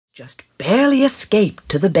just barely escaped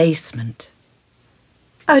to the basement.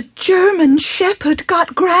 "A German shepherd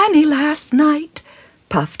got Granny last night,"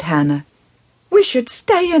 puffed Hannah. "We should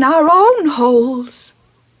stay in our own holes."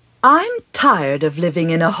 "I'm tired of living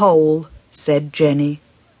in a hole," said Jenny.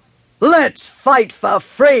 "Let's fight for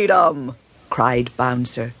freedom!" cried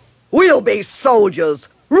Bouncer. "We'll be soldiers,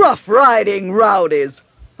 rough-riding rowdies.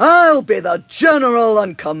 I'll be the general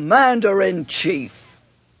and commander-in-chief."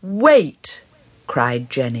 "Wait!" cried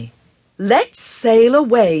Jenny. "Let's sail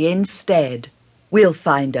away instead. We'll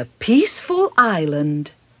find a peaceful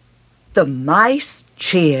island." The mice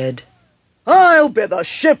cheered. "I'll be the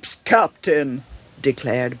ship's captain,"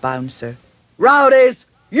 declared Bouncer. "Rowdies,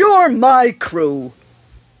 you're my crew."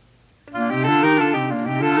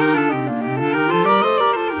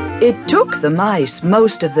 It took the mice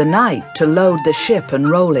most of the night to load the ship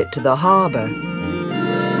and roll it to the harbor.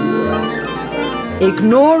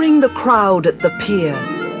 Ignoring the crowd at the pier,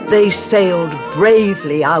 they sailed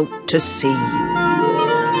bravely out to sea.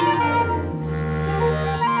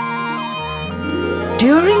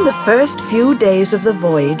 During the first few days of the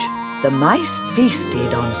voyage, the mice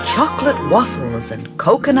feasted on chocolate waffles and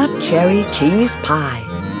coconut cherry cheese pie.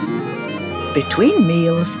 Between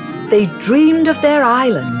meals, they dreamed of their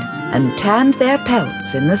island and tanned their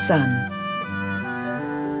pelts in the sun.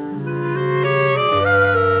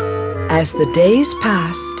 As the days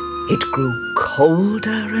passed, it grew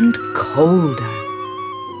colder and colder.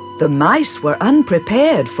 The mice were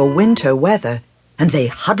unprepared for winter weather, and they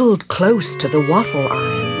huddled close to the waffle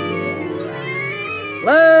iron.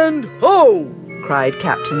 "Land ho!" cried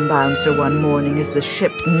Captain Bouncer one morning as the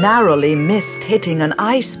ship narrowly missed hitting an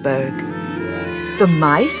iceberg. The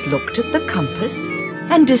mice looked at the compass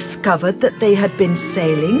and discovered that they had been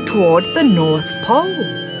sailing toward the North Pole.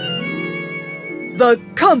 "The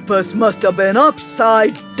compass must have been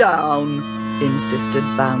upside down," insisted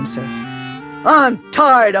Bouncer. "I'm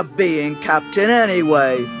tired of being captain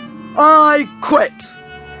anyway. I quit."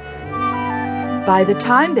 By the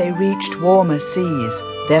time they reached warmer seas,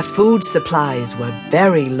 their food supplies were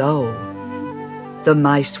very low. The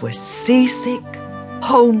mice were seasick,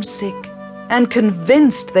 homesick, and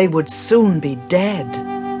convinced they would soon be dead.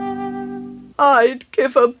 "I'd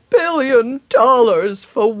give $1 billion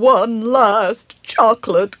for one last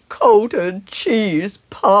chocolate-coated cheese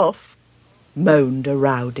puff," moaned a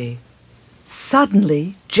rowdy.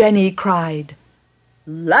 Suddenly, Jenny cried,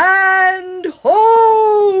 "Land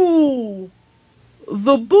ho!"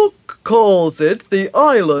 "The book calls it the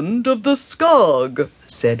island of the Skog,"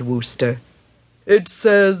 said Wooster. "It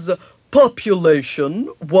says population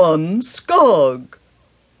 1 Skog,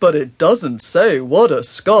 but it doesn't say what a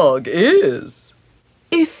Skog is."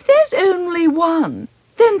 "If there's only one,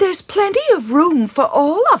 then there's plenty of room for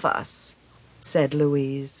all of us," said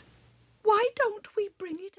Louise. "Why don't we bring it